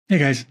Hey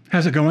guys,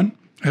 how's it going?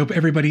 I hope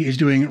everybody is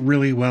doing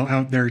really well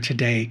out there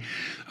today.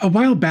 A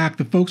while back,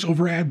 the folks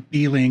over at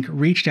Beelink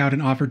reached out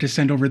and offered to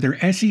send over their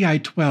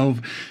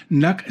SEi12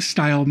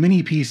 NUC-style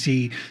mini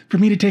PC for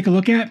me to take a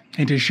look at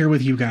and to share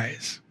with you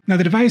guys. Now,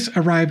 the device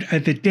arrived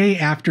at the day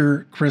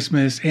after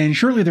Christmas, and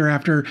shortly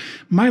thereafter,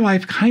 my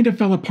life kind of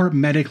fell apart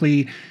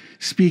medically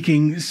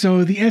speaking,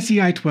 so the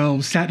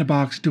SEi12 sat in a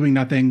box doing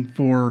nothing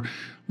for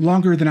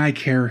longer than I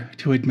care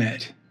to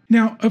admit.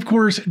 Now, of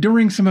course,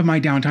 during some of my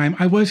downtime,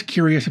 I was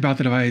curious about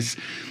the device,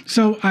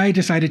 so I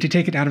decided to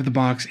take it out of the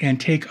box and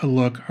take a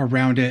look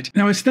around it.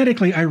 Now,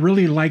 aesthetically, I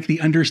really like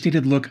the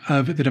understated look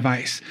of the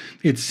device.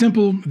 It's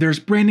simple, there's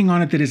branding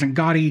on it that isn't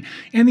gaudy,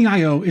 and the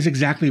I/O is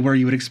exactly where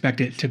you would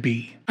expect it to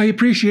be. I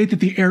appreciate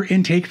that the air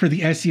intake for the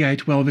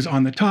SEi12 is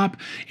on the top,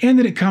 and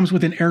that it comes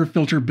with an air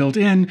filter built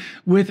in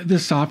with the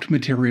soft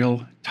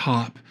material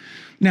top.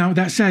 Now,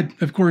 that said,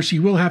 of course,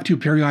 you will have to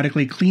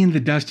periodically clean the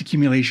dust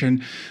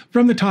accumulation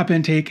from the top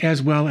intake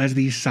as well as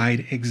the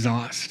side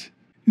exhaust.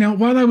 Now,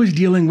 while I was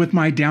dealing with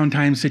my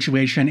downtime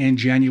situation in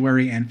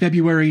January and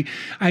February,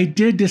 I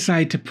did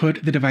decide to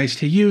put the device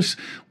to use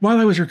while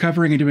I was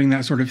recovering and doing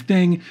that sort of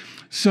thing,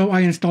 so I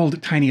installed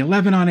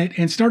Tiny11 on it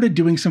and started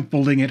doing some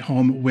folding at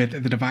home with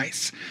the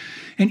device.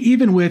 And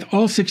even with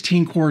all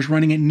 16 cores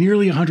running at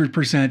nearly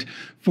 100%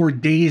 for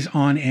days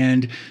on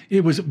end,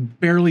 it was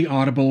barely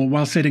audible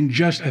while sitting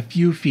just a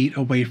few feet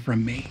away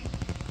from me.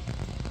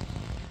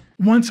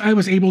 Once I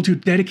was able to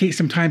dedicate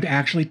some time to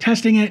actually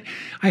testing it,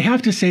 I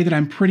have to say that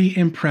I'm pretty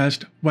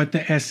impressed what the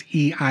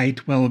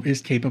SEi12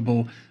 is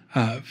capable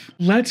of.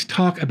 Let's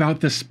talk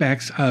about the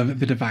specs of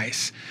the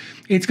device.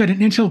 It's got an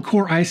Intel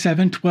Core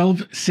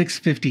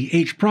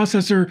i7-12650H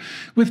processor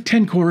with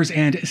 10 cores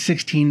and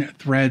 16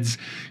 threads,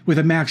 with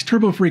a max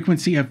turbo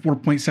frequency of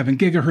 4.7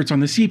 GHz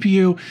on the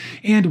CPU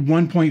and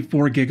 1.4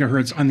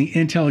 GHz on the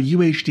Intel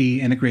UHD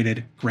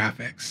integrated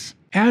graphics.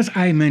 As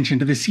I mentioned,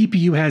 the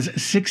CPU has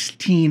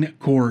 16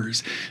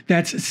 cores.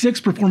 That's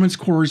 6 performance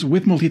cores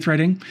with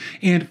multi-threading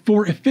and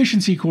 4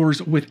 efficiency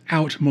cores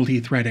without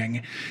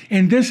multi-threading.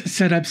 And this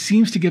setup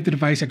seems to give the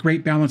device a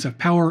great balance of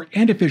power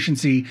and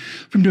efficiency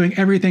from doing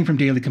everything from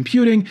daily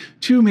computing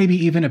to maybe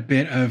even a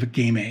bit of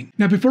gaming.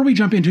 Now, before we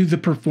jump into the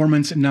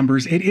performance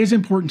numbers, it is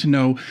important to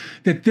know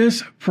that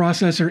this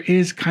processor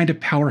is kind of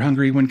power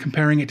hungry when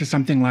comparing it to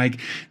something like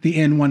the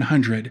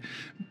N100.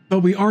 But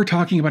we are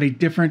talking about a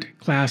different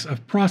class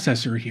of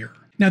processor here.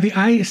 Now, the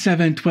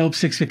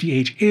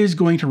i7-12650H is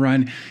going to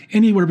run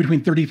anywhere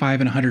between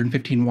 35 and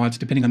 115 watts,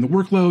 depending on the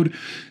workload.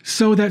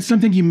 So that's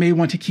something you may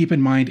want to keep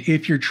in mind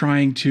if you're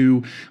trying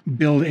to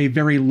build a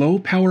very low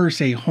power,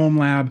 say, home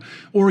lab,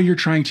 or you're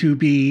trying to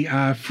be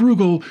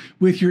frugal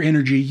with your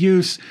energy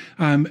use.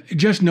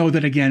 Just know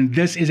that, again,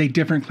 this is a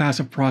different class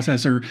of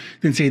processor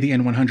than, say, the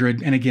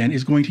N100, and again,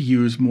 is going to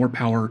use more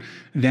power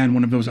than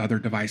one of those other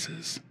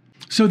devices.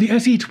 So the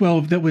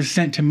SE12 that was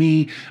sent to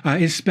me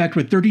is spec'd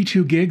with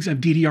 32 gigs of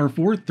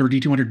DDR4,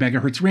 3200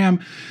 megahertz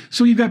RAM,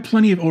 so you've got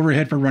plenty of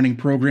overhead for running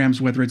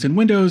programs, whether it's in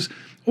Windows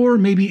or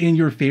maybe in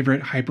your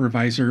favorite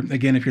hypervisor,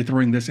 again, if you're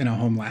throwing this in a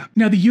home lab.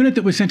 Now, the unit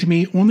that was sent to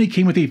me only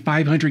came with a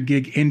 500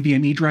 gig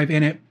NVMe drive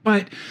in it,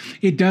 but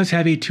it does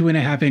have a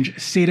 2.5-inch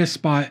SATA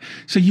spot,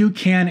 so you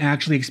can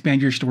actually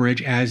expand your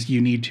storage as you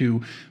need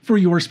to for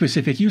your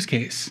specific use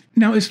case.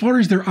 Now, as far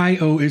as their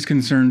I/O is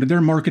concerned, their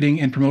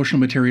marketing and promotional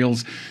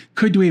materials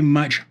could do a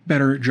much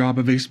better job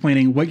of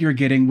explaining what you're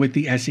getting with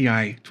the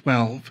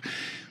SEi12.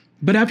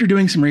 But after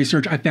doing some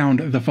research, I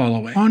found the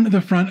following. On the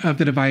front of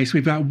the device,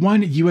 we've got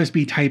one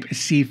USB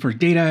Type-C for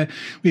data.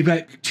 We've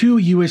got 2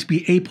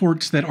 USB-A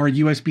ports that are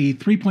USB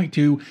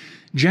 3.2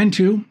 Gen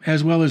 2,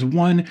 as well as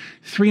one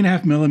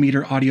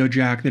 3.5mm audio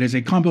jack that is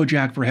a combo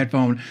jack for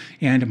headphone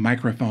and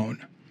microphone.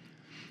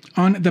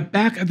 On the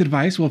back of the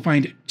device, we'll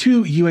find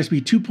 2 USB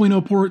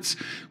 2.0 ports,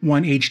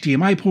 one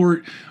HDMI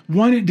port,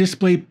 one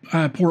display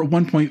port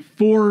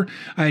 1.4,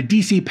 a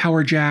DC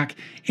power jack,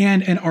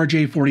 and an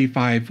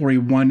RJ45 for a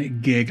 1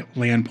 gig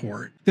LAN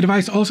port. The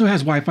device also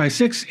has Wi-Fi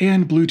 6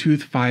 and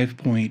Bluetooth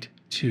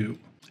 5.2.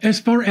 As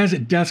far as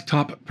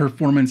desktop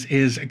performance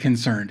is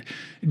concerned,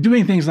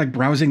 doing things like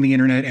browsing the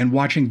internet and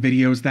watching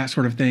videos, that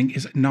sort of thing,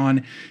 is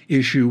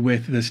non-issue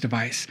with this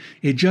device.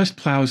 It just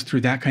plows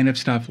through that kind of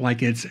stuff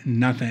like it's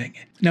nothing.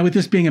 Now, with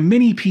this being a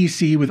mini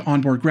PC with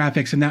onboard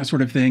graphics and that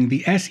sort of thing,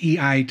 the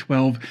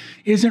SEi12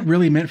 isn't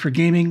really meant for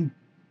gaming,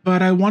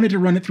 but I wanted to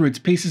run it through its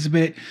paces a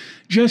bit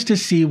just to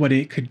see what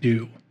it could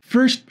do.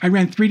 First, I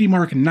ran 3D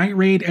Mark Night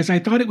Raid as I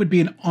thought it would be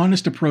an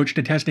honest approach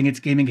to testing its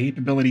gaming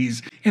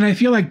capabilities, and I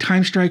feel like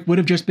Time Strike would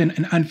have just been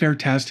an unfair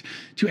test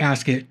to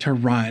ask it to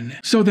run.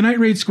 So the Night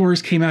Raid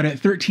scores came out at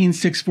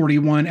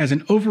 13,641 as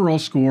an overall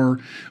score,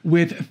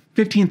 with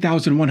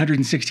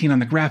 15,116 on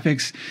the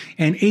graphics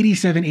and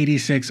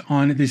 8,786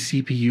 on the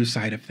CPU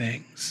side of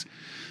things.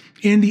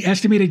 In the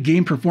estimated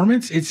game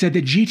performance, it said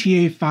that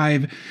GTA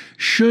 5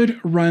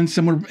 should run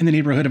somewhere in the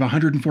neighborhood of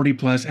 140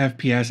 plus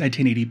FPS at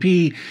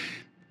 1080p,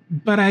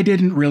 but I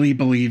didn't really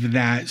believe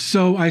that,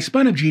 so I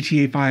spun up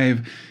GTA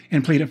 5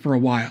 and played it for a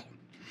while.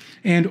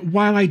 And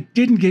while I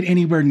didn't get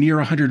anywhere near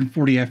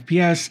 140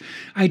 FPS,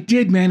 I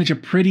did manage a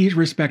pretty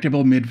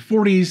respectable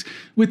mid-40s,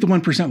 with the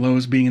 1%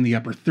 lows being in the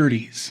upper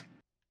 30s.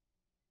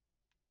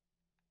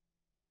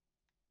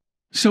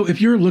 So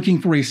if you're looking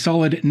for a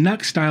solid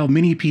NUC-style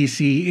mini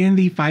PC in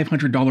the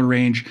 $500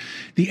 range,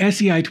 the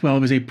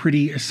SEi12 is a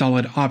pretty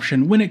solid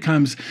option when it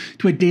comes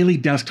to a daily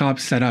desktop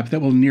setup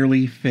that will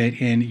nearly fit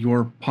in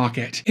your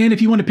pocket. And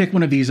if you want to pick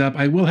one of these up,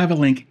 I will have a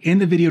link in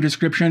the video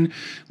description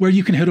where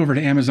you can head over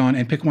to Amazon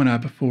and pick one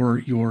up for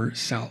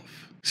yourself.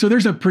 So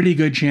there's a pretty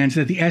good chance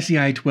that the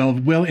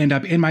SEi12 will end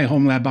up in my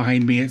home lab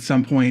behind me at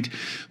some point,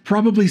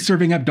 probably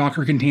serving up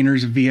Docker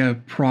containers via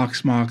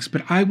Proxmox,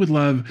 but I would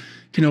love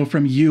to know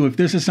from you if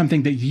this is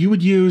something that you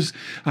would use,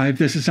 if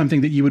this is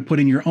something that you would put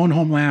in your own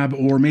home lab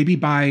or maybe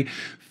buy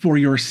for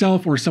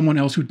yourself or someone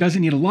else who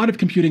doesn't need a lot of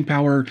computing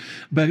power,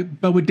 but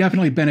would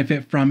definitely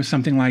benefit from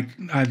something like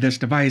this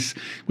device.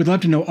 We'd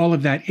love to know all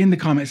of that in the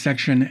comment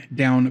section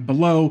down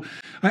below.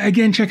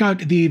 Again, check out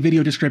the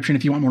video description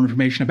if you want more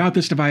information about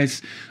this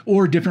device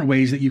or different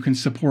ways that you can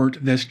support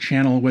this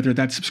channel, whether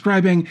that's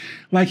subscribing,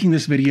 liking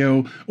this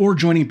video, or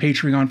joining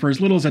Patreon for as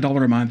little as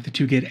 $1 a month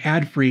to get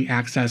ad-free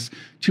access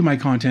to my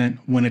content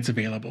when it's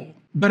available.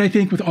 But I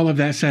think with all of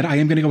that said, I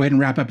am going to go ahead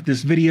and wrap up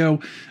this video.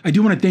 I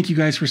do want to thank you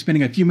guys for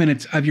spending a few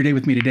minutes of your day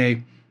with me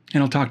today,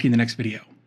 and I'll talk to you in the next video.